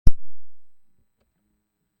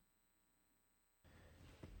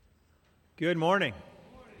Good morning.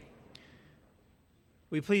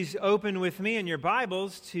 Will you please open with me in your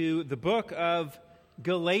Bibles to the book of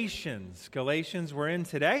Galatians. Galatians we're in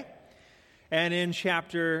today, and in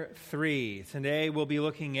chapter 3. Today we'll be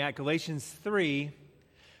looking at Galatians 3,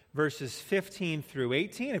 verses 15 through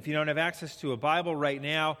 18. If you don't have access to a Bible right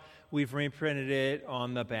now, we've reprinted it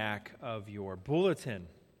on the back of your bulletin.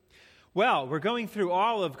 Well, we're going through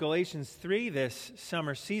all of Galatians 3 this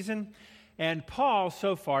summer season, and Paul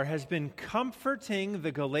so far has been comforting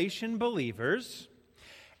the Galatian believers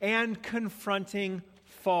and confronting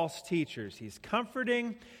false teachers. He's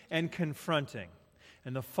comforting and confronting.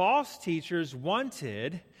 And the false teachers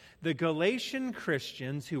wanted the Galatian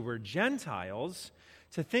Christians, who were Gentiles,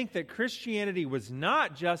 to think that Christianity was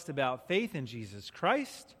not just about faith in Jesus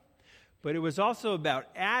Christ, but it was also about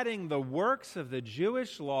adding the works of the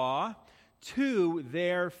Jewish law to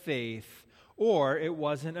their faith, or it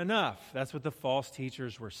wasn't enough. That's what the false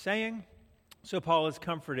teachers were saying. So Paul is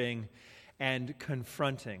comforting and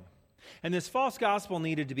confronting. And this false gospel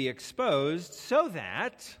needed to be exposed so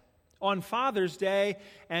that on Father's Day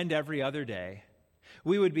and every other day,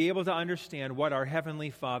 we would be able to understand what our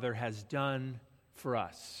Heavenly Father has done for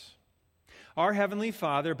us. Our Heavenly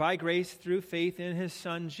Father, by grace through faith in His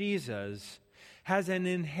Son Jesus, has an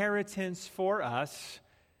inheritance for us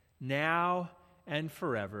now and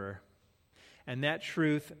forever. And that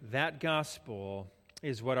truth, that gospel,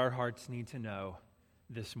 is what our hearts need to know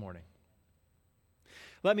this morning.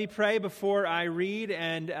 Let me pray before I read,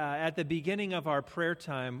 and at the beginning of our prayer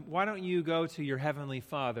time, why don't you go to your Heavenly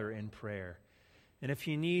Father in prayer? And if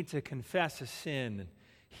you need to confess a sin,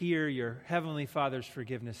 hear your Heavenly Father's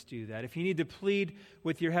forgiveness, do that. If you need to plead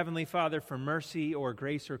with your Heavenly Father for mercy or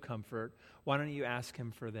grace or comfort, why don't you ask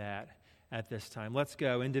Him for that at this time? Let's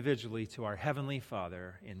go individually to our Heavenly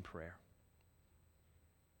Father in prayer.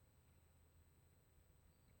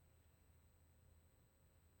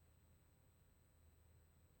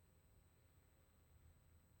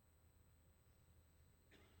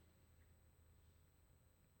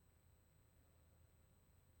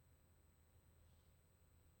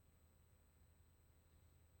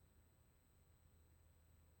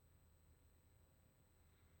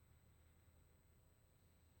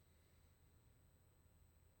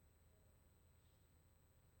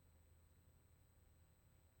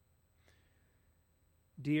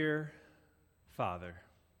 Dear Father,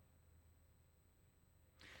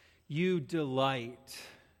 you delight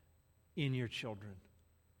in your children.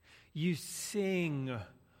 You sing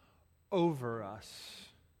over us.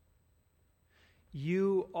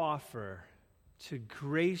 You offer to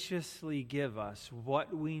graciously give us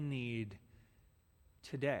what we need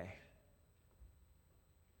today.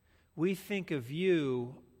 We think of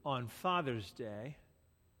you on Father's Day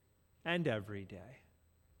and every day.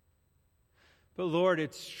 But Lord,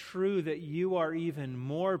 it's true that you are even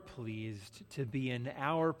more pleased to be in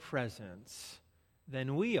our presence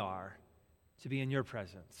than we are to be in your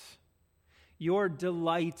presence. You're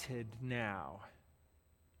delighted now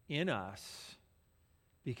in us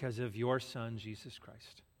because of your Son, Jesus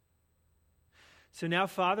Christ. So now,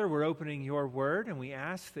 Father, we're opening your word, and we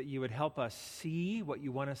ask that you would help us see what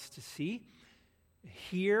you want us to see,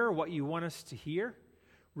 hear what you want us to hear,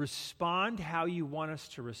 respond how you want us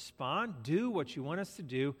to respond, do what you want us to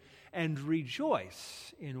do, and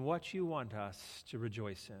rejoice in what you want us to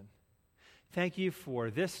rejoice in. Thank you for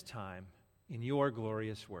this time in your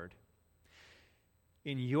glorious word.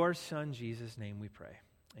 In your Son, Jesus' name we pray.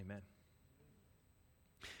 Amen.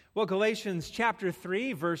 Well, Galatians chapter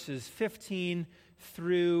 3, verses 15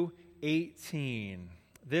 through 18.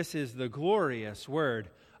 This is the glorious word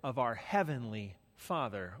of our Heavenly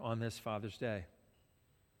Father on this Father's Day.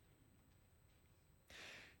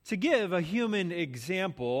 To give a human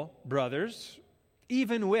example, brothers,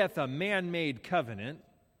 even with a man-made covenant,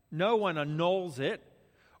 no one annuls it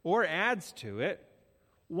or adds to it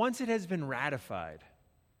once it has been ratified.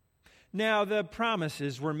 Now, the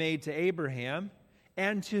promises were made to Abraham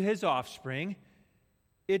and to his offspring.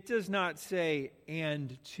 It does not say,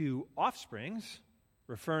 and to offsprings,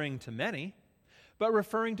 referring to many, but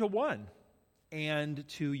referring to one, and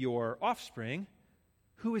to your offspring,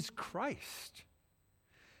 who is Christ.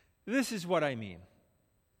 This is what I mean.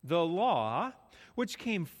 The law, which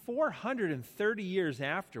came 430 years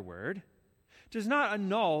afterward, does not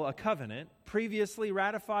annul a covenant previously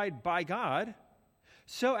ratified by God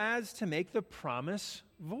so as to make the promise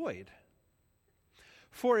void.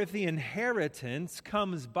 For if the inheritance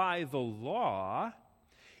comes by the law,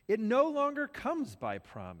 it no longer comes by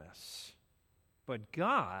promise. But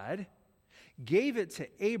God gave it to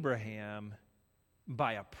Abraham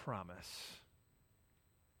by a promise.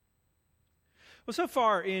 Well, so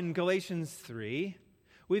far in Galatians 3,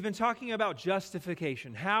 we've been talking about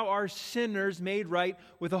justification. How are sinners made right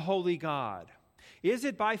with a holy God? Is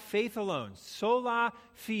it by faith alone, sola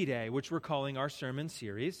fide, which we're calling our sermon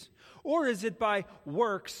series, or is it by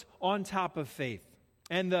works on top of faith?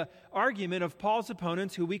 And the argument of Paul's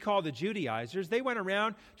opponents, who we call the Judaizers, they went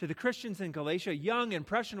around to the Christians in Galatia, young,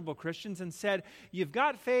 impressionable Christians, and said, you've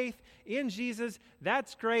got faith in Jesus,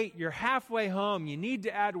 that's great, you're halfway home, you need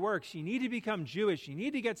to add works, you need to become Jewish, you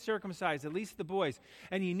need to get circumcised, at least the boys,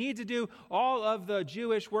 and you need to do all of the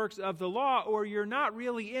Jewish works of the law, or you're not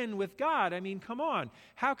really in with God. I mean, come on,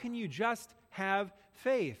 how can you just have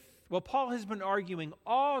faith? Well, Paul has been arguing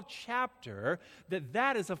all chapter that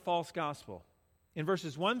that is a false gospel. In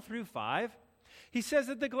verses 1 through 5, he says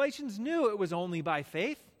that the Galatians knew it was only by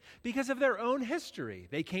faith because of their own history.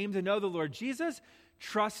 They came to know the Lord Jesus,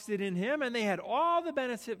 trusted in him, and they had all the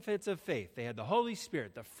benefits of faith. They had the Holy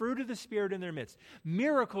Spirit, the fruit of the Spirit in their midst,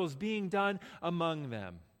 miracles being done among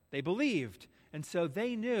them. They believed, and so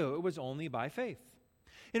they knew it was only by faith.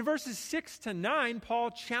 In verses 6 to 9,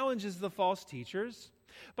 Paul challenges the false teachers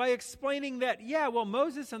by explaining that,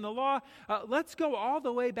 Moses and the law, let's go all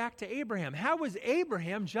the way back to Abraham. How was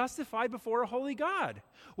Abraham justified before a holy God?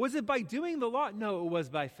 Was it by doing the law? No, it was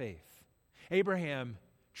by faith. Abraham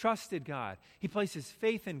trusted God. He placed his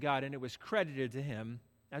faith in God, and it was credited to him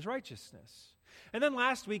as righteousness. And then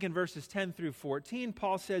last week in verses 10 through 14,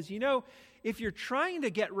 Paul says, if you're trying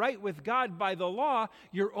to get right with God by the law,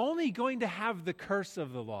 you're only going to have the curse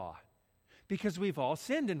of the law, because we've all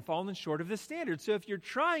sinned and fallen short of the standard. So if you're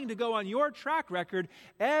trying to go on your track record,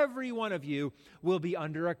 every one of you will be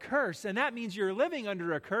under a curse. And that means you're living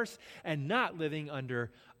under a curse and not living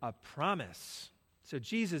under a promise. So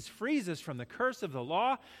Jesus frees us from the curse of the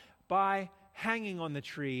law by hanging on the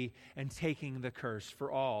tree and taking the curse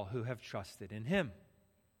for all who have trusted in him.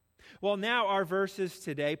 Well, now our verses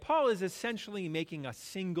today, Paul is essentially making a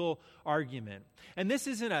single argument. And this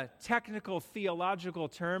isn't a technical theological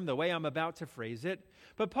term, the way I'm about to phrase it.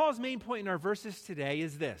 But Paul's main point in our verses today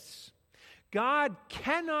is this: God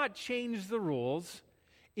cannot change the rules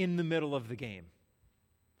in the middle of the game.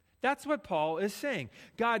 That's what Paul is saying.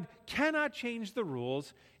 God cannot change the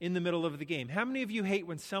rules in the middle of the game. How many of you hate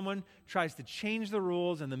when someone tries to change the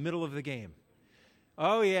rules in the middle of the game?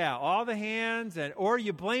 Oh yeah, all the hands, or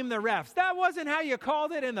you blame the refs. That wasn't how you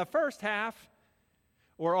called it in the first half.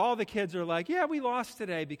 Or all the kids are like, we lost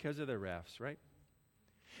today because of the refs, right?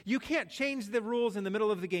 You can't change the rules in the middle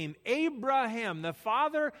of the game. Abraham, the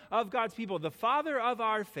father of God's people, the father of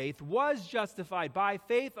our faith, was justified by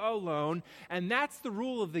faith alone, and that's the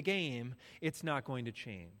rule of the game. It's not going to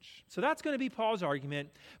change. So that's going to be Paul's argument,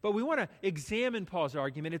 but we want to examine Paul's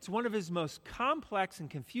argument. It's one of his most complex and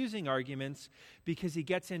confusing arguments because he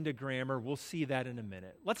gets into grammar. We'll see that in a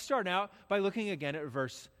minute. Let's start out by looking again at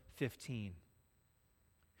verse 15.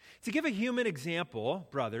 To give a human example,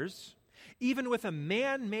 brothers, even with a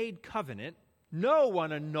man-made covenant, no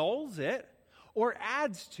one annuls it or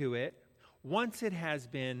adds to it once it has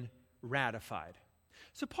been ratified.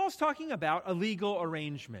 So Paul's talking about a legal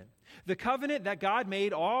arrangement. The covenant that God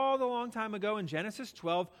made all the long time ago in Genesis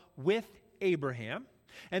 12 with Abraham.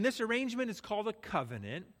 And this arrangement is called a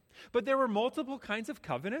covenant. But there were multiple kinds of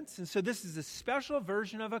covenants, and so this is a special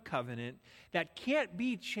version of a covenant that can't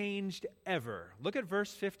be changed ever. Look at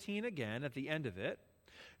verse 15 again at the end of it.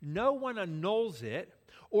 No one annuls it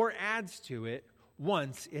or adds to it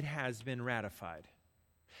once it has been ratified.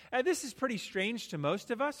 And this is pretty strange to most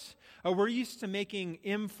of us. We're used to making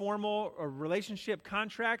informal relationship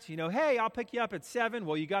contracts. Hey, I'll pick you up at 7.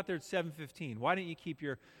 Well, you got there at 7:15. Why didn't you keep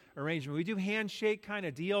your arrangement? We do handshake kind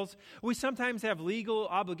of deals. We sometimes have legal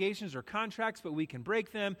obligations or contracts, but we can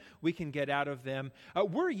break them. We can get out of them.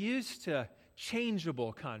 We're used to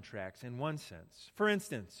changeable contracts in one sense. For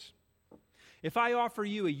instance, if I offer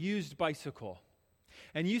you a used bicycle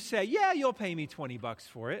and you say, you'll pay me $20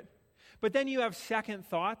 for it, but then you have second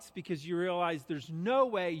thoughts because you realize there's no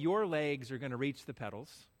way your legs are going to reach the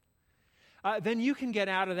pedals, then you can get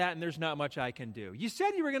out of that and there's not much I can do. You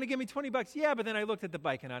said you were going to give me $20. Yeah, but then I looked at the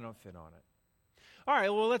bike and I don't fit on it. All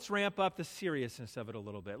right, well, let's ramp up the seriousness of it a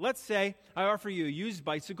little bit. Let's say I offer you a used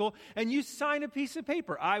bicycle and you sign a piece of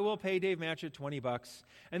paper. I will pay Dave Matchett $20.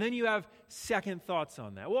 And then you have second thoughts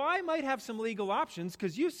on that. Well, I might have some legal options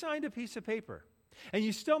because you signed a piece of paper. And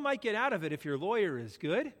you still might get out of it if your lawyer is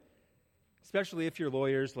good, especially if your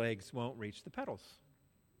lawyer's legs won't reach the pedals.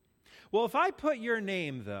 Well, if I put your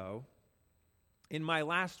name, though, in my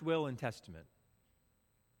last will and testament,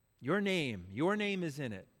 your name is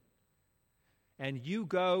in it, and you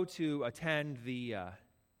go to attend the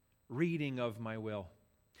reading of my will,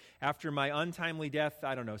 After my untimely death,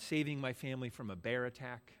 I don't know, saving my family from a bear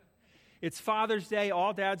attack. It's Father's Day.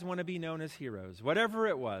 All dads want to be known as heroes. Whatever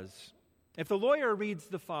it was. If the lawyer reads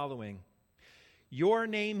the following, your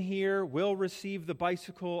name here will receive the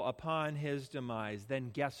bicycle upon his demise,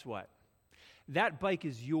 then guess what? That bike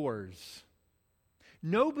is yours.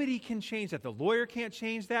 Nobody can change that. The lawyer can't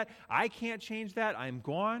change that. I can't change that. I'm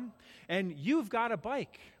gone. And you've got a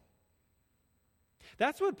bike.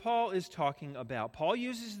 That's what Paul is talking about. Paul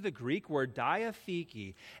uses the Greek word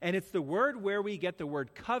diatheke, and it's the word where we get the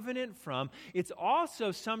word covenant from. It's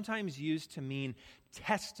also sometimes used to mean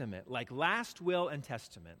testament, like last will and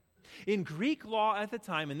testament. In Greek law at the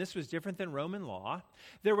time, and this was different than Roman law,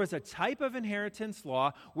 there was a type of inheritance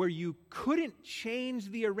law where you couldn't change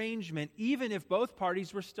the arrangement even if both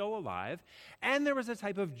parties were still alive. And there was a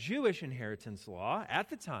type of Jewish inheritance law at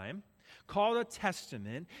the time called a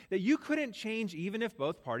testament that you couldn't change even if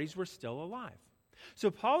both parties were still alive.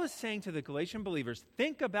 So Paul is saying to the Galatian believers,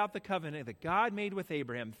 think about the covenant that God made with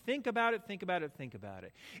Abraham. Think about it, think about it, think about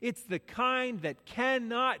it. It's the kind that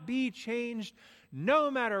cannot be changed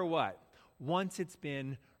no matter what, once it's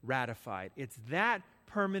been ratified. It's that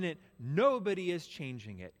permanent. Nobody is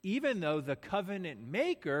changing it, even though the covenant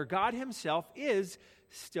maker, God himself, is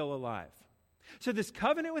still alive. So this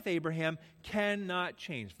covenant with Abraham cannot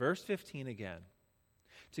change. Verse 15 again.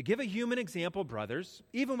 To give a human example, brothers,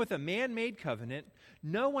 even with a man-made covenant,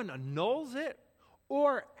 no one annuls it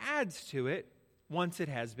or adds to it once it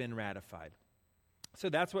has been ratified. So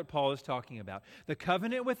that's what Paul is talking about. The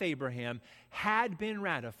covenant with Abraham had been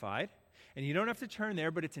ratified, and you don't have to turn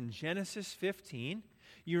there, but it's in Genesis 15.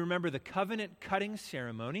 You remember the covenant cutting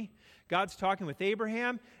ceremony. God's talking with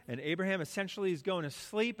Abraham, and Abraham essentially is going to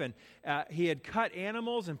sleep, and he had cut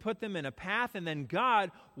animals and put them in a path, and then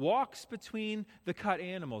God walks between the cut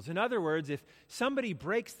animals. In other words, if somebody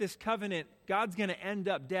breaks this covenant, God's going to end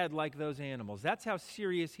up dead like those animals. That's how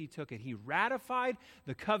serious he took it. He ratified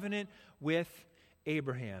the covenant with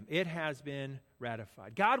Abraham. It has been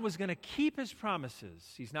ratified. God was going to keep his promises.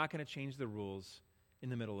 He's not going to change the rules in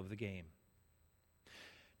the middle of the game.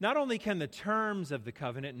 Not only can the terms of the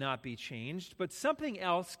covenant not be changed, but something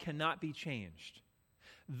else cannot be changed.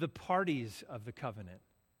 The parties of the covenant.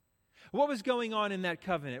 What was going on in that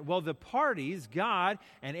covenant? Well, the parties, God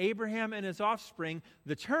and Abraham and his offspring,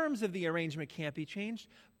 the terms of the arrangement can't be changed,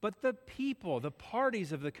 but the people, the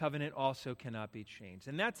parties of the covenant also cannot be changed.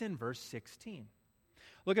 And that's in verse 16.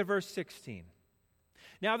 Look at verse 16.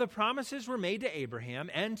 Now the promises were made to Abraham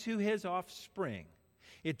and to his offspring.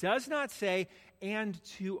 It does not say, and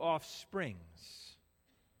to offsprings,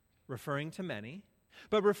 referring to many,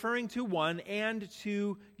 but referring to one, and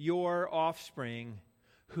to your offspring,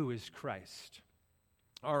 who is Christ.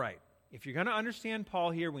 All right, if you're going to understand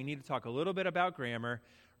Paul here, we need to talk a little bit about grammar.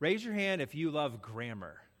 Raise your hand if you love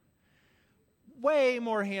grammar. Way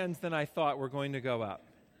more hands than I thought were going to go up.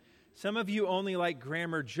 Some of you only like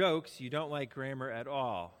grammar jokes. You don't like grammar at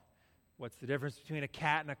all. What's the difference between a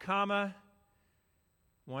cat and a comma?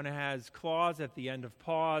 One has clause at the end of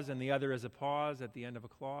pause, and the other is a pause at the end of a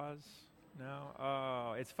clause. No?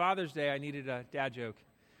 Oh, it's Father's Day. I needed a dad joke.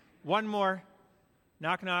 One more.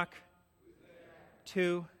 Knock, knock.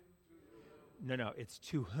 To? No, it's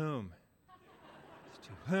to whom. It's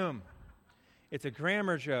to whom. It's a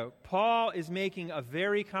grammar joke. Paul is making a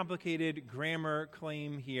very complicated grammar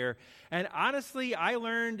claim here. And honestly, I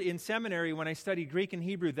learned in seminary when I studied Greek and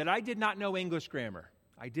Hebrew that I did not know English grammar.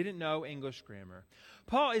 I didn't know English grammar.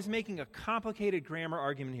 Paul is making a complicated grammar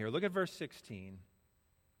argument here. Look at verse 16.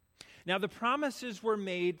 Now the promises were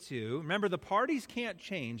made to, remember the parties can't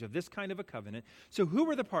change of this kind of a covenant. So who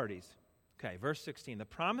were the parties? Okay, verse 16. The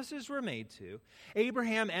promises were made to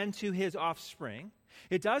Abraham and to his offspring.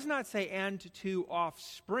 It does not say and to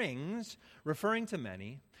offsprings, referring to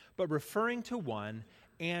many, but referring to one,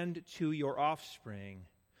 and to your offspring,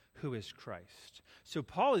 who is Christ. So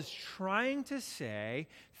Paul is trying to say,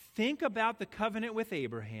 think about the covenant with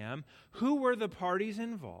Abraham, who were the parties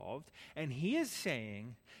involved, and he is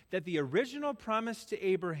saying that the original promise to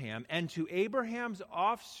Abraham and to Abraham's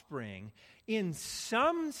offspring, in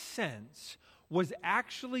some sense, was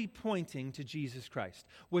actually pointing to Jesus Christ,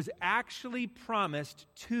 was actually promised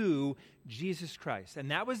to Jesus Christ. And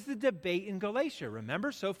that was the debate in Galatia.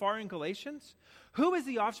 Remember so far in Galatians? Who is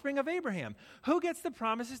the offspring of Abraham? Who gets the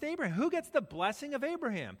promises to Abraham? Who gets the blessing of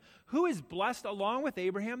Abraham? Who is blessed along with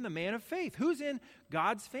Abraham, the man of faith? Who's in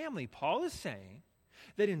God's family? Paul is saying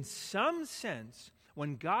that in some sense,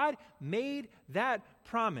 when God made that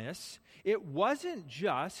promise, it wasn't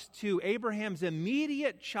just to Abraham's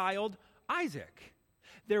immediate child, Isaac.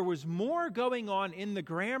 there was more going on in the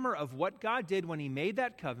grammar of what God did when he made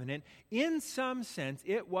that covenant. In some sense,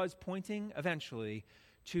 it was pointing eventually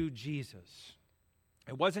to Jesus.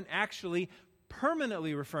 It wasn't actually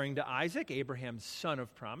permanently referring to Isaac, Abraham's son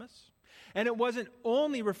of promise. And it wasn't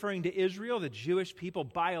only referring to Israel, the Jewish people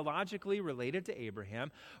biologically related to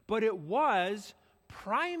Abraham, but it was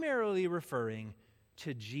primarily referring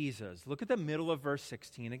to Jesus. Look at the middle of verse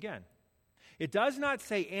 16 again. It does not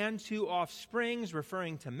say, and to offsprings,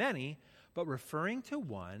 referring to many, but referring to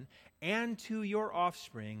one, and to your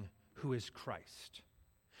offspring, who is Christ.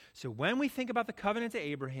 So when we think about the covenant to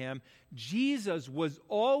Abraham, Jesus was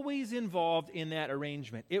always involved in that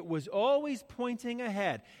arrangement. It was always pointing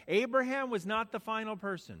ahead. Abraham was not the final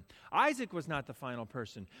person. Isaac was not the final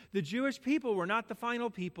person. The Jewish people were not the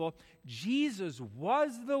final people. Jesus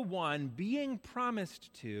was the one being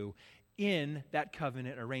promised to in that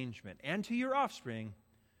covenant arrangement, and to your offspring,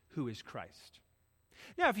 who is Christ.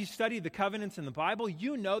 Now, if you study the covenants in the Bible,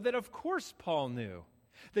 you know that, of course, Paul knew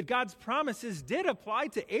that God's promises did apply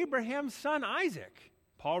to Abraham's son Isaac.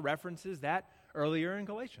 Paul references that earlier in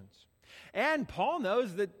Galatians. And Paul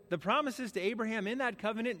knows that the promises to Abraham in that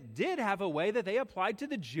covenant did have a way that they applied to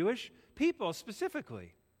the Jewish people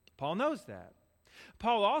specifically. Paul knows that.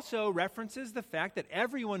 Paul also references the fact that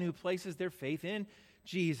everyone who places their faith in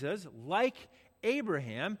Jesus, like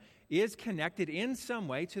Abraham, is connected in some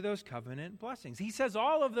way to those covenant blessings. He says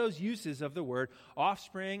all of those uses of the word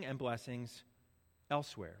offspring and blessings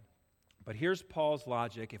elsewhere. But here's Paul's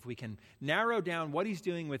logic, if we can narrow down what he's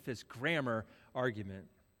doing with this grammar argument.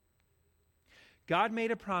 God made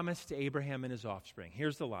a promise to Abraham and his offspring.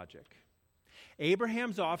 Here's the logic.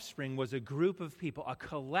 Abraham's offspring was a group of people, a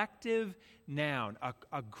collective noun,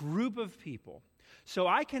 a group of people. So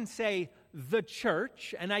I can say the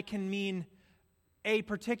church, and I can mean a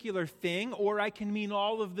particular thing, or I can mean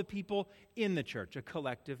all of the people in the church, a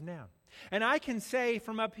collective noun. And I can say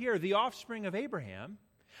from up here, the offspring of Abraham.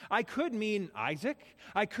 I could mean Isaac.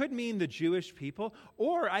 I could mean the Jewish people.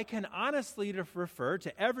 Or I can honestly refer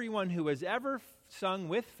to everyone who has ever sung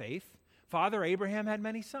with faith, Father Abraham had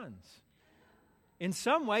many sons. In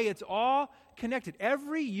some way, it's all connected.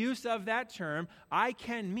 Every use of that term I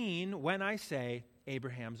can mean when I say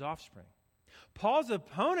Abraham's offspring. Paul's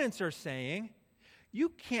opponents are saying, you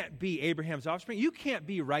can't be Abraham's offspring. You can't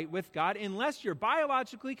be right with God unless you're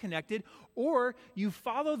biologically connected or you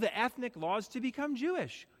follow the ethnic laws to become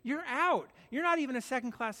Jewish. You're out. You're not even a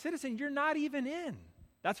second-class citizen. You're not even in.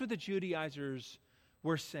 That's what the Judaizers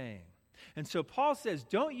were saying. And so Paul says,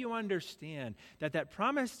 don't you understand that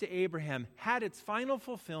promise to Abraham had its final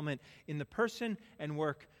fulfillment in the person and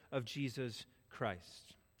work of Jesus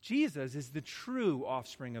Christ? Jesus is the true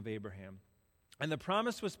offspring of Abraham. And the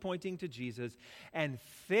promise was pointing to Jesus, and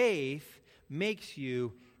faith makes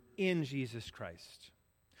you in Jesus Christ.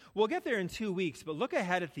 We'll get there in 2 weeks, but look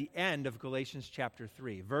ahead at the end of Galatians chapter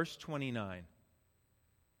 3, verse 29.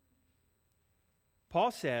 Paul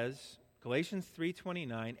says, Galatians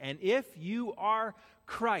 3:29, and if you are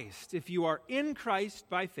Christ, if you are in Christ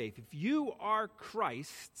by faith, if you are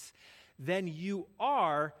Christ's, then you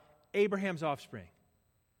are Abraham's offspring,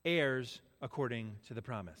 heirs according to the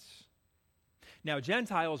promise. Now,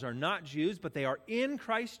 Gentiles are not Jews, but they are in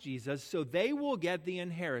Christ Jesus, so they will get the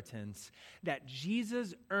inheritance that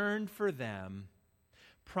Jesus earned for them,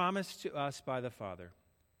 promised to us by the Father.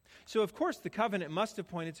 So, of course, the covenant must have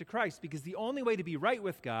pointed to Christ, because the only way to be right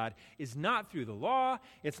with God is not through the law,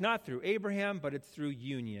 it's not through Abraham, but it's through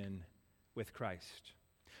union with Christ.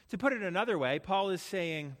 To put it another way, Paul is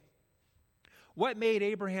saying, what made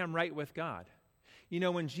Abraham right with God? You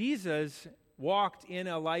know, when Jesus walked in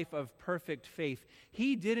a life of perfect faith,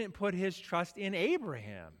 he didn't put his trust in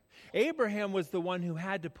Abraham. Abraham was the one who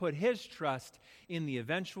had to put his trust in the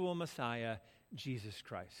eventual Messiah, Jesus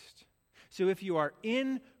Christ. So if you are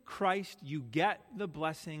in Christ, you get the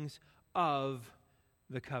blessings of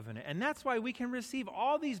the covenant. And that's why we can receive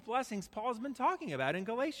all these blessings Paul's been talking about in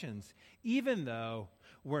Galatians, even though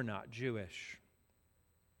we're not Jewish.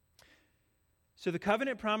 So the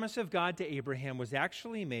covenant promise of God to Abraham was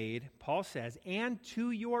actually made, Paul says, and to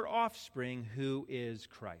your offspring, who is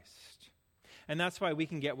Christ. And that's why we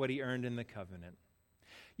can get what he earned in the covenant.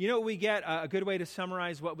 You know what we get? A good way to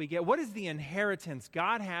summarize what we get. What is the inheritance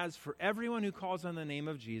God has for everyone who calls on the name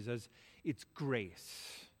of Jesus? It's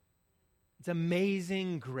grace. It's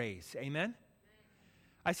amazing grace. Amen?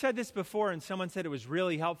 I said this before and someone said it was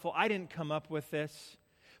really helpful. I didn't come up with this.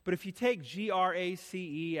 But if you take GRACE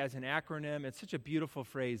as an acronym, it's such a beautiful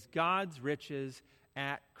phrase. God's riches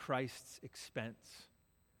at Christ's expense.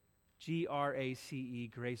 G-R-A-C-E,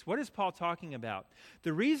 grace. What is Paul talking about?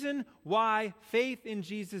 The reason why faith in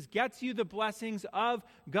Jesus gets you the blessings of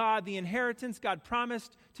God, the inheritance God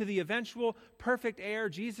promised to the eventual perfect heir,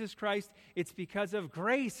 Jesus Christ, it's because of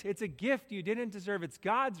grace. It's a gift you didn't deserve. It's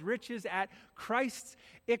God's riches at Christ's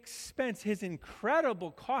expense, his incredible,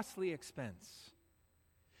 costly expense.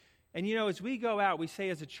 And as we go out, we say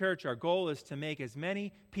as a church, our goal is to make as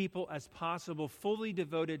many people as possible fully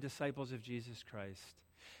devoted disciples of Jesus Christ.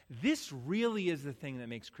 This really is the thing that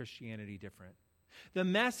makes Christianity different. The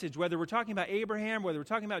message, whether we're talking about Abraham, whether we're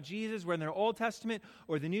talking about Jesus, whether in the Old Testament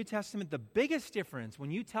or the New Testament, the biggest difference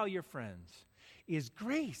when you tell your friends is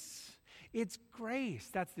grace. It's grace.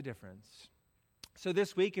 That's the difference. So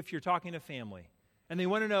this week, if you're talking to family and they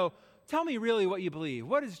want to know, tell me really what you believe.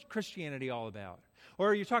 What is Christianity all about?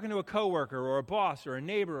 Or you're talking to a coworker or a boss or a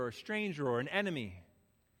neighbor or a stranger or an enemy.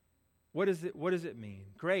 What does it mean?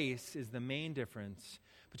 Grace is the main difference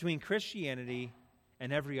between Christianity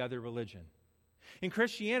and every other religion. In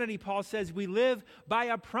Christianity, Paul says we live by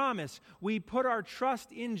a promise. We put our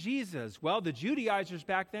trust in Jesus. Well, the Judaizers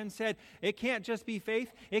back then said it can't just be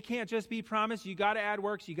faith. It can't just be promise. You got to add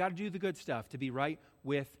works. You got to do the good stuff to be right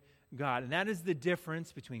with God. And that is the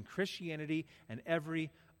difference between Christianity and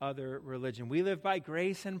every other religion. We live by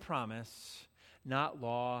grace and promise, not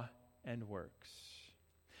law and works.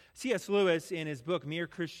 C.S. Lewis, in his book, Mere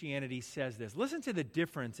Christianity, says this. Listen to the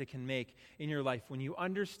difference it can make in your life when you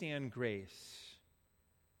understand grace.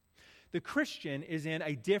 The Christian is in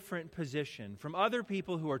a different position from other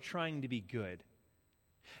people who are trying to be good.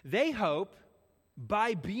 They hope,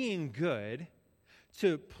 by being good,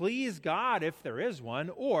 to please God if there is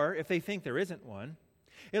one, or if they think there isn't one,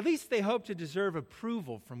 at least they hope to deserve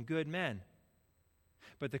approval from good men.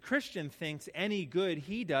 But the Christian thinks any good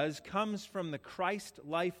he does comes from the Christ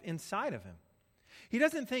life inside of him. He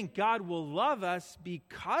doesn't think God will love us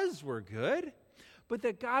because we're good, but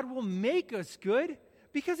that God will make us good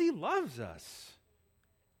because he loves us.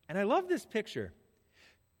 And I love this picture.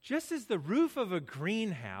 Just as the roof of a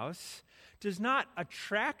greenhouse does not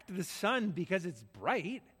attract the sun because it's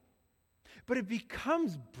bright, but it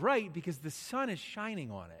becomes bright because the sun is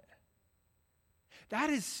shining on it. That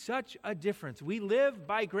is such a difference. We live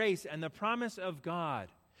by grace and the promise of God.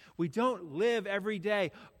 We don't live every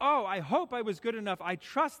day, oh, I hope I was good enough. I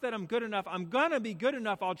trust that I'm good enough. I'm going to be good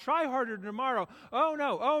enough. I'll try harder tomorrow. Oh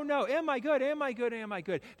no. Am I good? Am I good? Am I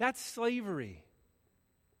good? That's slavery.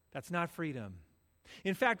 That's not freedom.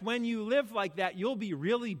 In fact, when you live like that, you'll be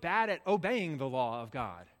really bad at obeying the law of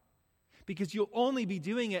God because you'll only be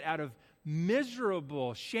doing it out of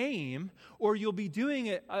miserable shame, or you'll be doing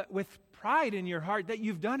it with pride in your heart that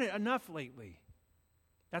you've done it enough lately.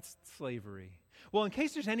 That's slavery. Well, in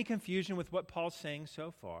case there's any confusion with what Paul's saying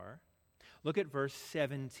so far, look at verse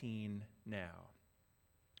 17 now.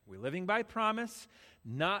 We're living by promise,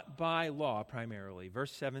 not by law primarily.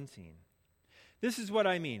 Verse 17. This is what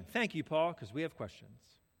I mean. Thank you, Paul, because we have questions.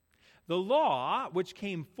 The law, which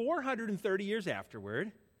came 430 years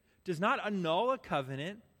afterward, does not annul a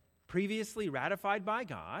covenant previously ratified by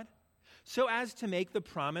God, so as to make the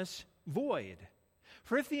promise void.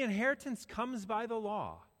 For if the inheritance comes by the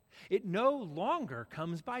law, it no longer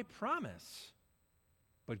comes by promise.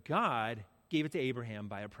 But God gave it to Abraham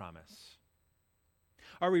by a promise.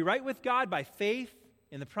 Are we right with God by faith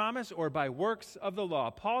in the promise or by works of the law?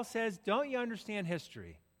 Paul says, don't you understand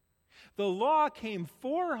history? The law came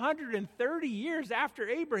 430 years after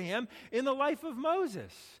Abraham in the life of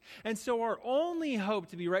Moses. And so our only hope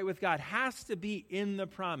to be right with God has to be in the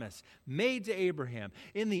promise made to Abraham.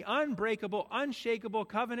 In the unbreakable, unshakable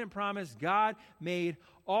covenant promise God made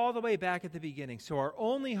all the way back at the beginning. So our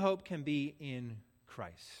only hope can be in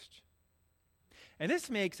Christ. And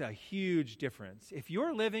this makes a huge difference. If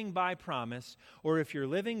you're living by promise or if you're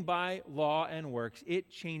living by law and works, it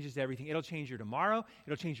changes everything. It'll change your tomorrow.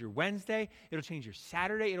 It'll change your Wednesday. It'll change your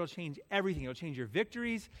Saturday. It'll change everything. It'll change your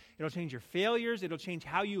victories. It'll change your failures. It'll change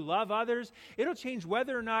how you love others. It'll change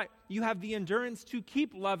whether or not you have the endurance to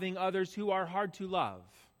keep loving others who are hard to love.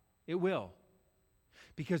 It will.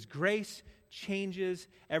 Because grace changes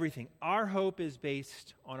everything. Our hope is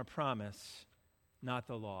based on a promise, not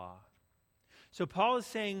the law. So Paul is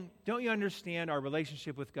saying, don't you understand our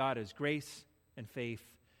relationship with God as grace and faith,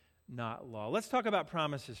 not law? Let's talk about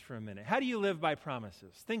promises for a minute. How do you live by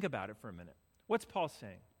promises? Think about it for a minute. What's Paul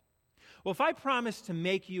saying? Well, if I promise to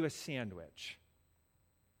make you a sandwich,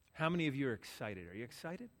 how many of you are excited? Are you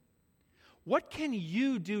excited? What can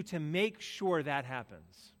you do to make sure that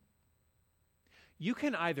happens? You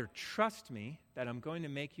can either trust me that I'm going to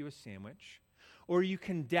make you a sandwich, or you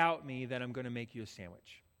can doubt me that I'm going to make you a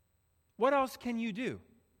sandwich. What else can you do?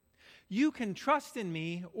 You can trust in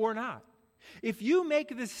me or not. If you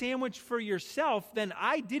make the sandwich for yourself, then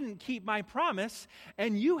I didn't keep my promise,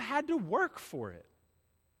 and you had to work for it.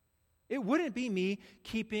 It wouldn't be me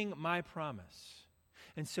keeping my promise.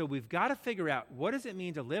 And so we've got to figure out, what does it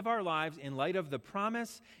mean to live our lives in light of the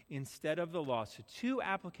promise instead of the law? So 2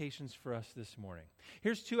 applications for us this morning.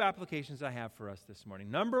 Here's 2 applications I have for us this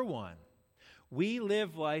morning. Number 1, we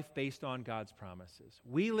live life based on God's promises.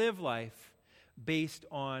 We live life based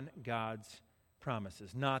on God's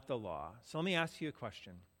promises, not the law. So let me ask you a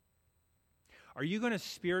question. Are you going to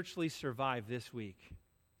spiritually survive this week?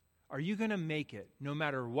 Are you going to make it no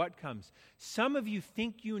matter what comes? Some of you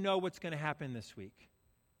think you know what's going to happen this week,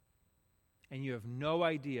 and you have no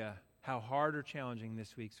idea how hard or challenging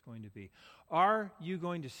this week's going to be. Are you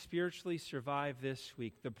going to spiritually survive this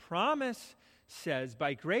week? The promise says,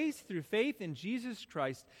 by grace through faith in Jesus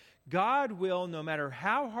Christ, God will, no matter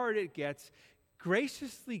how hard it gets,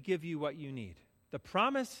 graciously give you what you need. The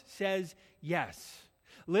promise says yes.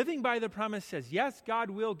 Living by the promise says, yes, God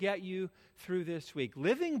will get you through this week.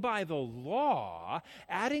 Living by the law,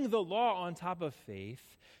 adding the law on top of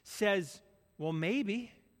faith, says, well,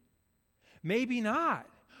 maybe not.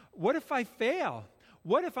 What if I fail?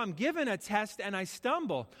 What if I'm given a test and I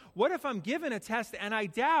stumble? What if I'm given a test and I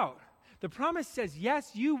doubt? The promise says,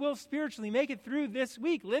 yes, you will spiritually make it through this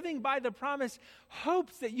week. Living by the promise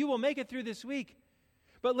hopes that you will make it through this week.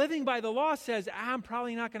 But living by the law says, I'm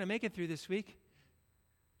probably not going to make it through this week.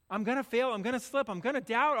 I'm going to fail. I'm going to slip. I'm going to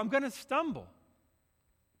doubt. I'm going to stumble.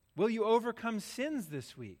 Will you overcome sins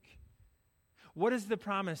this week? What does the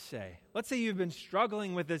promise say? Let's say you've been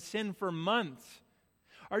struggling with a sin for months.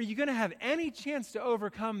 Are you going to have any chance to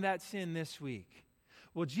overcome that sin this week?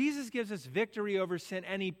 Well, Jesus gives us victory over sin,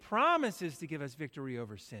 and he promises to give us victory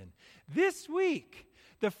over sin. This week,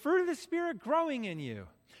 the fruit of the Spirit growing in you.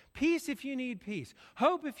 Peace if you need peace.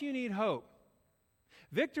 Hope if you need hope.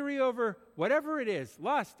 Victory over whatever it is,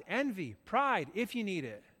 lust, envy, pride, if you need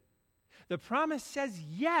it. The promise says,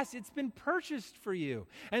 yes, it's been purchased for you.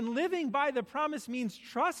 And living by the promise means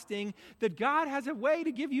trusting that God has a way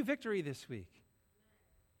to give you victory this week.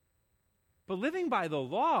 But living by the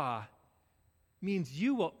law means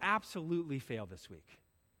you will absolutely fail this week.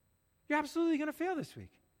 You're absolutely going to fail this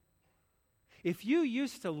week. If you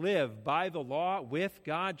used to live by the law with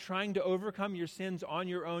God, trying to overcome your sins on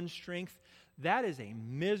your own strength, that is a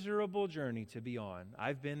miserable journey to be on.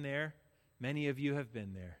 I've been there. Many of you have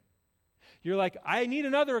been there. You're like, I need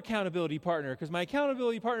another accountability partner because my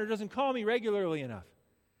accountability partner doesn't call me regularly enough.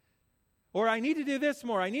 Or I need to do this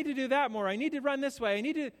more. I need to do that more. I need to run this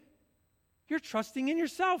way. You're trusting in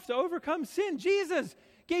yourself to overcome sin. Jesus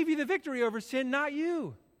gave you the victory over sin, not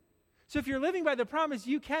you. So if you're living by the promise,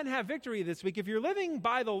 you can have victory this week. If you're living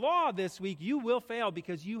by the law this week, you will fail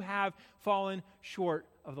because you have fallen short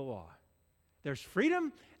of the law. There's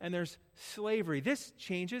freedom and there's slavery. This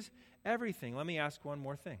changes everything. Let me ask one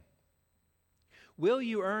more thing. Will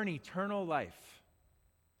you earn eternal life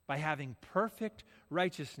by having perfect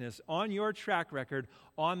righteousness on your track record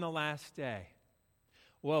on the last day?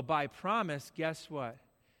 Well, by promise, guess what?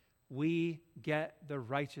 We get the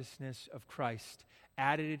righteousness of Christ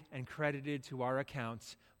added and credited to our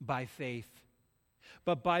accounts by faith.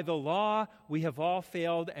 But by the law, we have all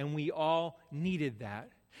failed and we all needed that.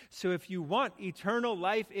 So if you want eternal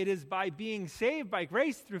life, it is by being saved by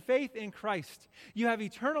grace through faith in Christ. You have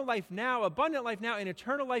eternal life now, abundant life now, and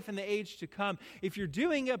eternal life in the age to come. If you're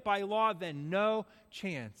doing it by law, then no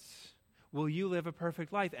chance will you live a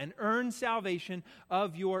perfect life and earn salvation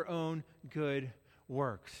of your own good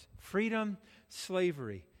works. Freedom,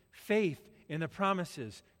 slavery, faith in the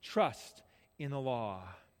promises, trust in the law.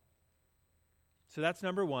 So that's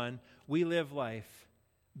number one. We live life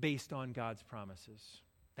based on God's promises.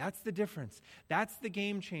 That's the difference. That's the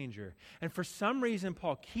game changer. And for some reason,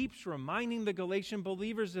 Paul keeps reminding the Galatian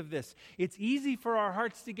believers of this. It's easy for our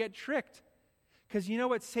hearts to get tricked. Because you know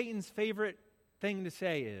what Satan's favorite thing to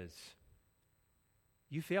say is?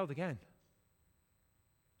 You failed again.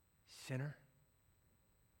 Sinner,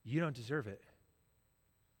 you don't deserve it.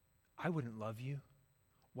 I wouldn't love you.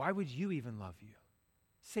 Why would you even love you?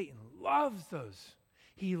 Satan loves those.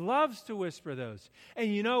 He loves to whisper those.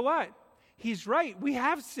 And you know what? He's right. We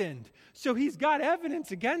have sinned. So he's got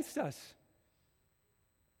evidence against us.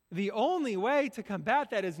 The only way to combat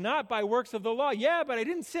that is not by works of the law. Yeah, but I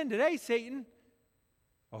didn't sin today, Satan.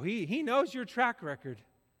 Oh, he knows your track record.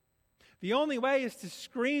 The only way is to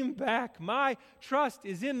scream back, my trust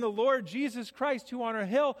is in the Lord Jesus Christ, who on a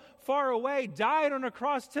hill far away died on a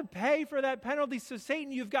cross to pay for that penalty. So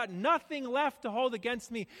Satan, you've got nothing left to hold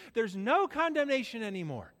against me. There's no condemnation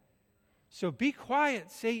anymore. So be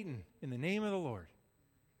quiet, Satan, in the name of the Lord.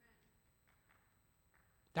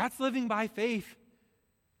 That's living by faith,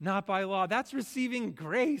 not by law. That's receiving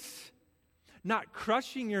grace, not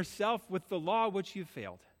crushing yourself with the law which you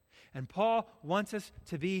failed. And Paul wants us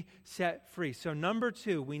to be set free. So number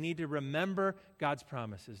 2, we need to remember God's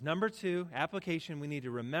promises. Number 2, application, we need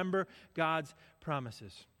to remember God's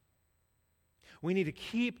promises. We need to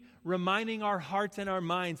keep reminding our hearts and our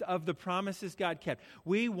minds of the promises God kept.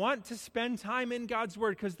 We want to spend time in God's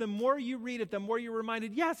Word because the more you read it, the more you're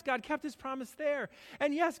reminded, yes, God kept His promise there.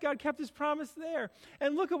 And yes, God kept His promise there.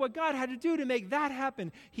 And look at what God had to do to make that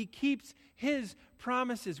happen. He keeps His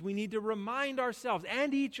promises. We need to remind ourselves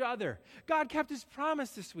and each other, God kept His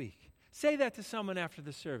promise this week. Say that to someone after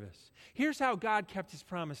the service. Here's how God kept His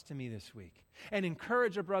promise to me this week. And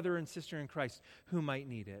encourage a brother and sister in Christ who might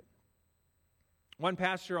need it. One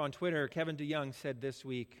pastor on Twitter, Kevin DeYoung, said this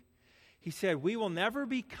week, he said, we will never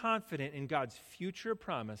be confident in God's future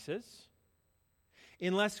promises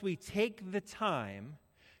unless we take the time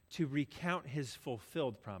to recount His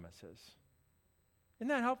fulfilled promises. Isn't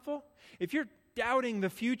that helpful? If you're doubting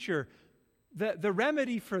the future, the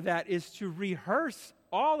remedy for that is to rehearse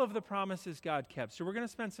all of the promises God kept. So we're going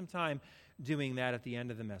to spend some time doing that at the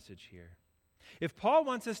end of the message here. If Paul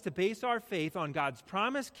wants us to base our faith on God's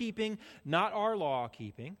promise-keeping, not our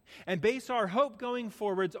law-keeping, and base our hope going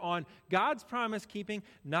forwards on God's promise-keeping,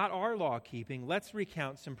 not our law-keeping, let's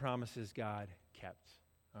recount some promises God kept.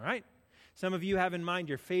 All right? Some of you have in mind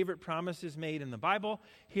your favorite promises made in the Bible.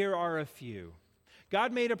 Here are a few.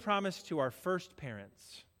 God made a promise to our first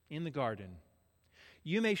parents in the garden.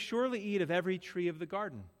 You may surely eat of every tree of the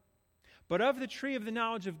garden. But of the tree of the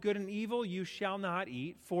knowledge of good and evil you shall not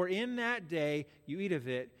eat, for in that day you eat of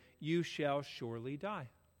it, you shall surely die.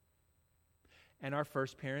 And our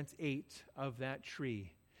first parents ate of that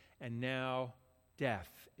tree, and now death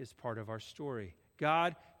is part of our story.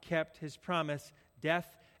 God kept His promise. Death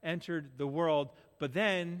entered the world, but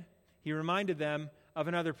then He reminded them of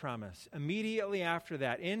another promise. Immediately after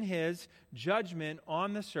that, in His judgment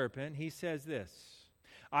on the serpent, He says this,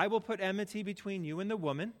 I will put enmity between you and the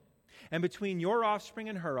woman, and between your offspring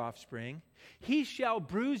and her offspring. He shall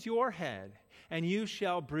bruise your head, and you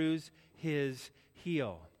shall bruise his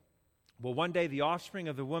heel. Well, one day the offspring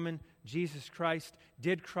of the woman, Jesus Christ,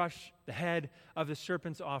 did crush the head of the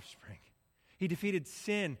serpent's offspring. He defeated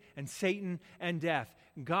sin and Satan and death.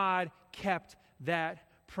 God kept that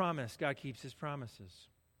promise. God keeps His promises.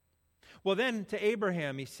 Well, then to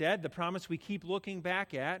Abraham, He said, the promise we keep looking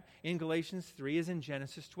back at in Galatians 3 is in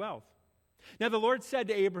Genesis 12. Now the Lord said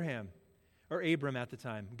to Abraham, or Abram at the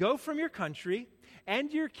time, go from your country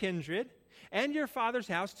and your kindred and your father's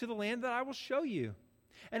house to the land that I will show you.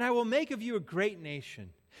 And I will make of you a great nation.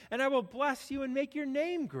 And I will bless you and make your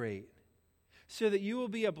name great, so that you will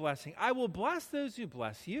be a blessing. I will bless those who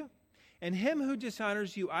bless you, and him who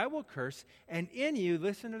dishonors you I will curse. And in you,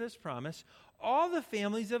 listen to this promise, all the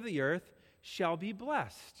families of the earth shall be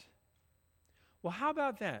blessed. Well, how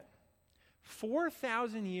about that?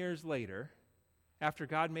 4,000 years later, after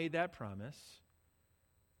God made that promise,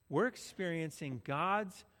 we're experiencing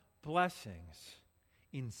God's blessings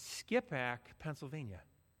in Skippack, Pennsylvania.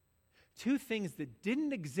 Two things that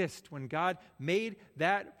didn't exist when God made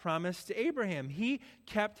that promise to Abraham. He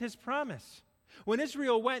kept His promise. When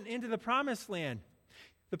Israel went into the promised land,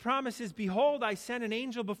 the promise is, behold, I send an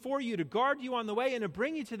angel before you to guard you on the way and to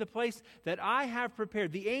bring you to the place that I have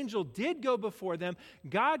prepared. The angel did go before them.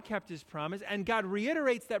 God kept His promise, and God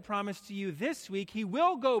reiterates that promise to you this week. He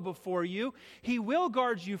will go before you. He will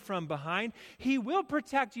guard you from behind. He will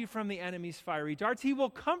protect you from the enemy's fiery darts. He will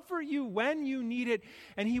comfort you when you need it,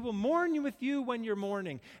 and He will mourn with you when you're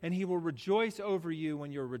mourning, and He will rejoice over you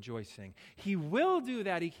when you're rejoicing. He will do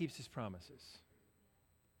that. He keeps His promises.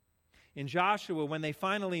 In Joshua, when they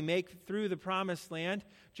finally make through the promised land,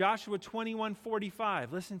 Joshua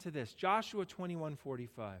 21:45. Listen to this. Joshua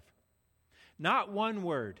 21:45. Not one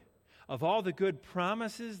word of all the good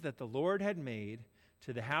promises that the Lord had made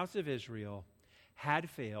to the house of Israel had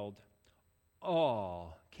failed.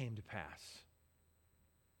 All came to pass.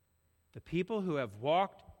 The people who have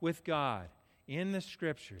walked with God in the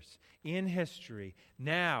Scriptures, in history,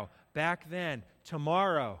 now, back then,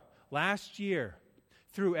 tomorrow, last year,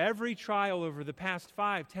 through every trial over the past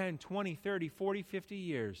 5, 10, 20, 30, 40, 50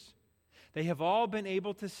 years, they have all been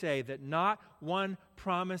able to say that not one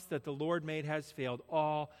promise that the Lord made has failed.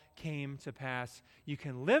 All came to pass. You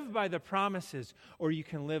can live by the promises, or you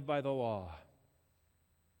can live by the law.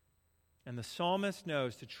 And the psalmist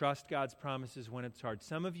knows to trust God's promises when it's hard.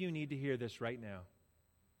 Some of you need to hear this right now.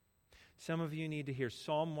 Some of you need to hear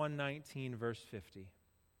Psalm 119, verse 50.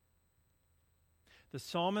 The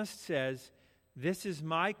psalmist says, this is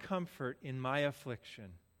my comfort in my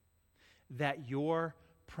affliction, that your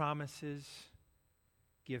promises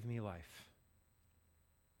give me life.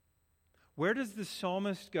 Where does the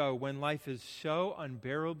psalmist go when life is so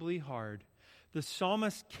unbearably hard? The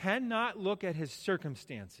psalmist cannot look at his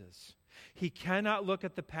circumstances. He cannot look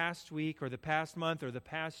at the past week or the past month or the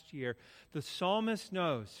past year. The psalmist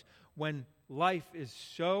knows when life is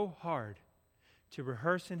so hard to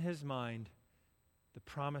rehearse in his mind the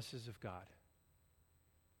promises of God.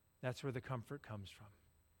 That's where the comfort comes from.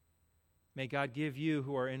 May God give you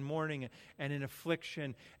who are in mourning and in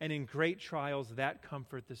affliction and in great trials that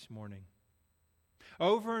comfort this morning.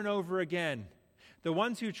 Over and over again, the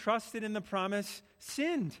ones who trusted in the promise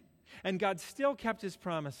sinned, and God still kept his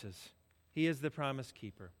promises. He is the promise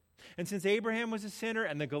keeper. And since Abraham was a sinner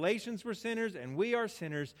and the Galatians were sinners and we are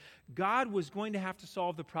sinners, God was going to have to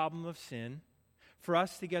solve the problem of sin for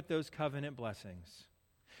us to get those covenant blessings.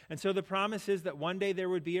 And so the promise is that one day there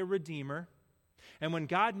would be a Redeemer. And when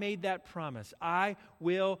God made that promise, I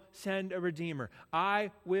will send a Redeemer,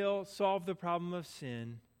 I will solve the problem of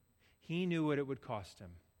sin, he knew what it would cost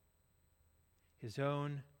him. His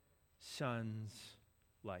own son's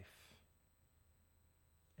life.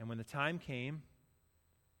 And when the time came,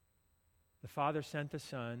 the Father sent the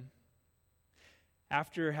Son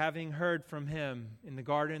after having heard from him in the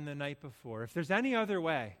garden the night before. If there's any other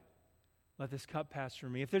way, let this cup pass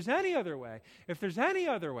from me. If there's any other way,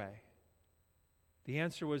 the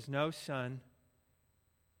answer was, no, Son.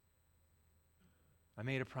 I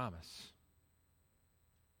made a promise.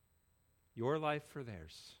 Your life for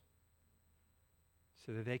theirs,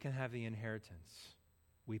 so that they can have the inheritance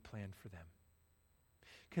we planned for them.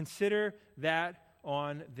 Consider that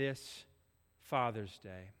on this Father's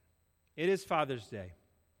Day. It is Father's Day.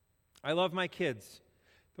 I love my kids,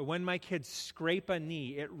 but when my kids scrape a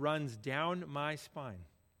knee, it runs down my spine.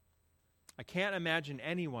 I can't imagine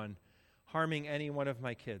anyone harming any one of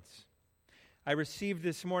my kids. I received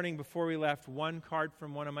this morning before we left one card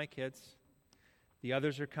from one of my kids. The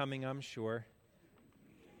others are coming, I'm sure.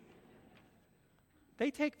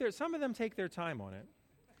 Some of them take their time on it.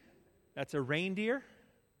 That's a reindeer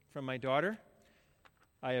from my daughter.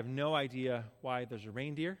 I have no idea why there's a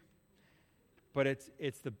reindeer, but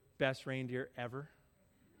it's the best reindeer ever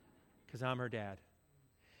because I'm her dad.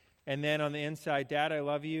 And then on the inside, Dad, I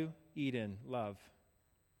love you. Eden, love.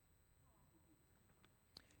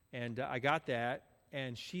 And I got that,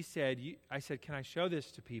 and she said, I said, can I show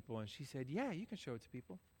this to people? And she said, yeah, you can show it to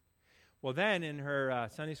people. Well, then in her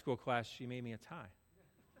Sunday school class, she made me a tie.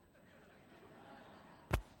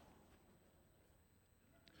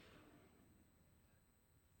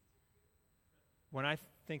 When I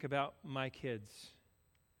think about my kids,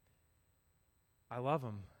 I love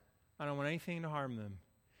them. I don't want anything to harm them.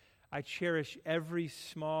 I cherish every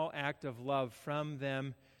small act of love from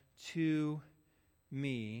them to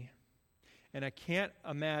me. And I can't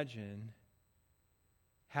imagine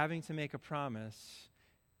having to make a promise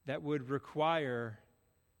that would require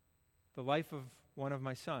the life of one of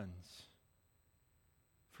my sons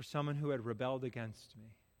for someone who had rebelled against me.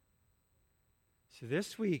 So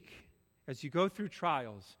this week, as you go through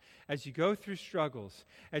trials, as you go through struggles,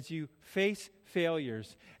 as you face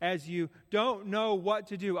failures, as you don't know what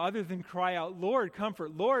to do other than cry out, Lord,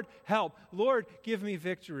 comfort, Lord, help, Lord, give me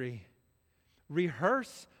victory.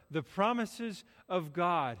 Rehearse the promises of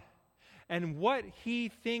God and what he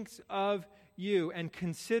thinks of you. And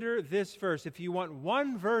consider this verse. If you want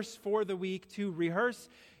one verse for the week to rehearse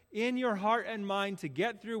in your heart and mind to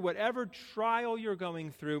get through whatever trial you're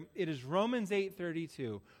going through, it is Romans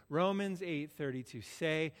 8:32. Romans 8:32.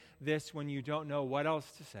 Say this when you don't know what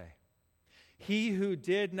else to say. He who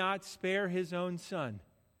did not spare his own son,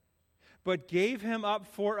 but gave him up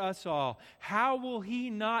for us all, how will he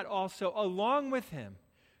not also, along with him,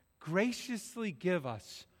 graciously give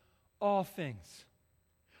us all things?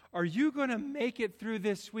 Are you going to make it through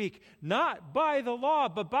this week? Not by the law,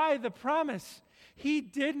 but by the promise. He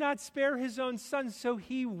did not spare his own son, so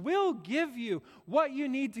he will give you what you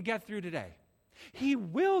need to get through today. He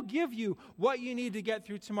will give you what you need to get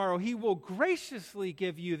through tomorrow. He will graciously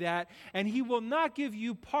give you that, and he will not give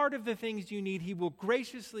you part of the things you need. He will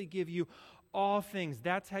graciously give you all things.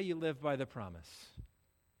 That's how you live by the promise.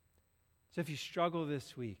 So if you struggle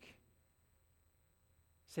this week,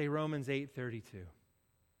 say Romans 8:32.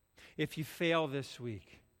 If you fail this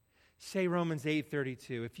week, say Romans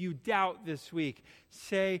 8:32. If you doubt this week,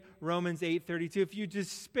 say Romans 8:32. If you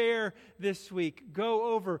despair this week,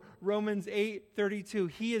 go over Romans 8:32.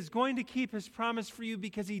 He is going to keep his promise for you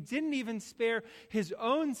because he didn't even spare his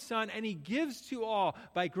own son, and he gives to all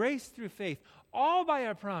by grace through faith, all by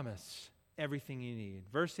a promise, everything you need.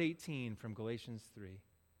 Verse 18 from Galatians 3.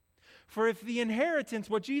 For if the inheritance,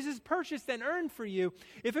 what Jesus purchased and earned for you,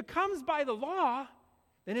 if it comes by the law,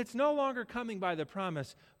 then it's no longer coming by the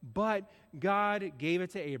promise, but God gave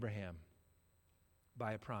it to Abraham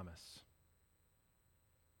by a promise.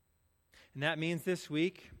 And that means this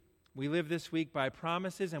week, we live this week by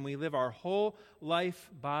promises, and we live our whole life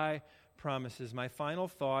by promises. My final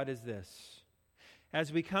thought is this.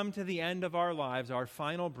 As we come to the end of our lives, our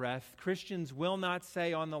final breath, Christians will not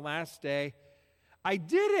say on the last day, I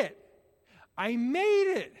did it. I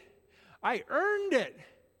made it. I earned it.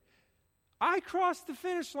 I crossed the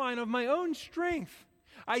finish line of my own strength.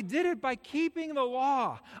 I did it by keeping the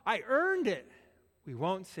law. I earned it. We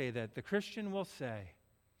won't say that. The Christian will say,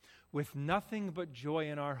 with nothing but joy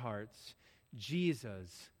in our hearts,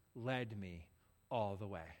 Jesus led me all the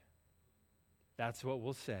way. That's what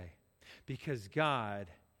we'll say, because God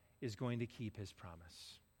is going to keep his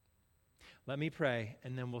promise. Let me pray,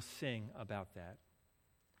 and then we'll sing about that.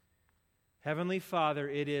 Heavenly Father,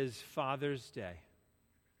 it is Father's Day.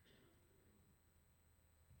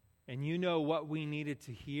 And you know what we needed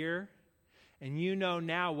to hear, and you know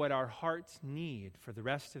now what our hearts need for the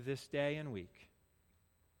rest of this day and week.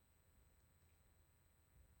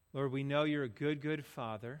 Lord, we know you're a good, good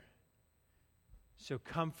Father. So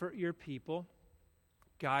comfort your people,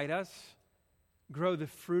 guide us, grow the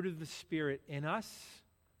fruit of the Spirit in us,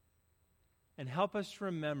 and help us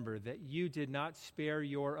remember that you did not spare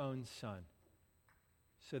your own Son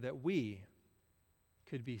so that we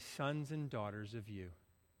could be sons and daughters of you.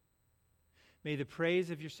 May the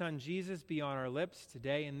praise of your Son Jesus be on our lips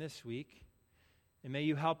today and this week. And may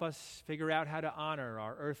you help us figure out how to honor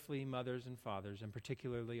our earthly mothers and fathers, and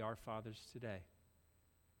particularly our fathers today.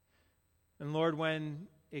 And Lord, when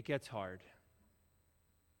it gets hard,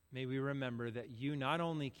 may we remember that you not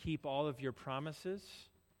only keep all of your promises,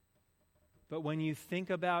 but when you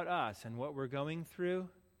think about us and what we're going through,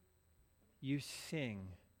 you sing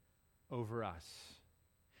over us.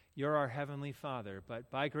 You're our Heavenly Father,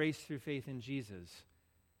 but by grace through faith in Jesus,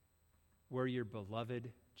 we're your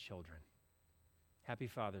beloved children. Happy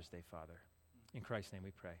Father's Day, Father. In Christ's name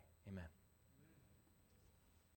we pray. Amen.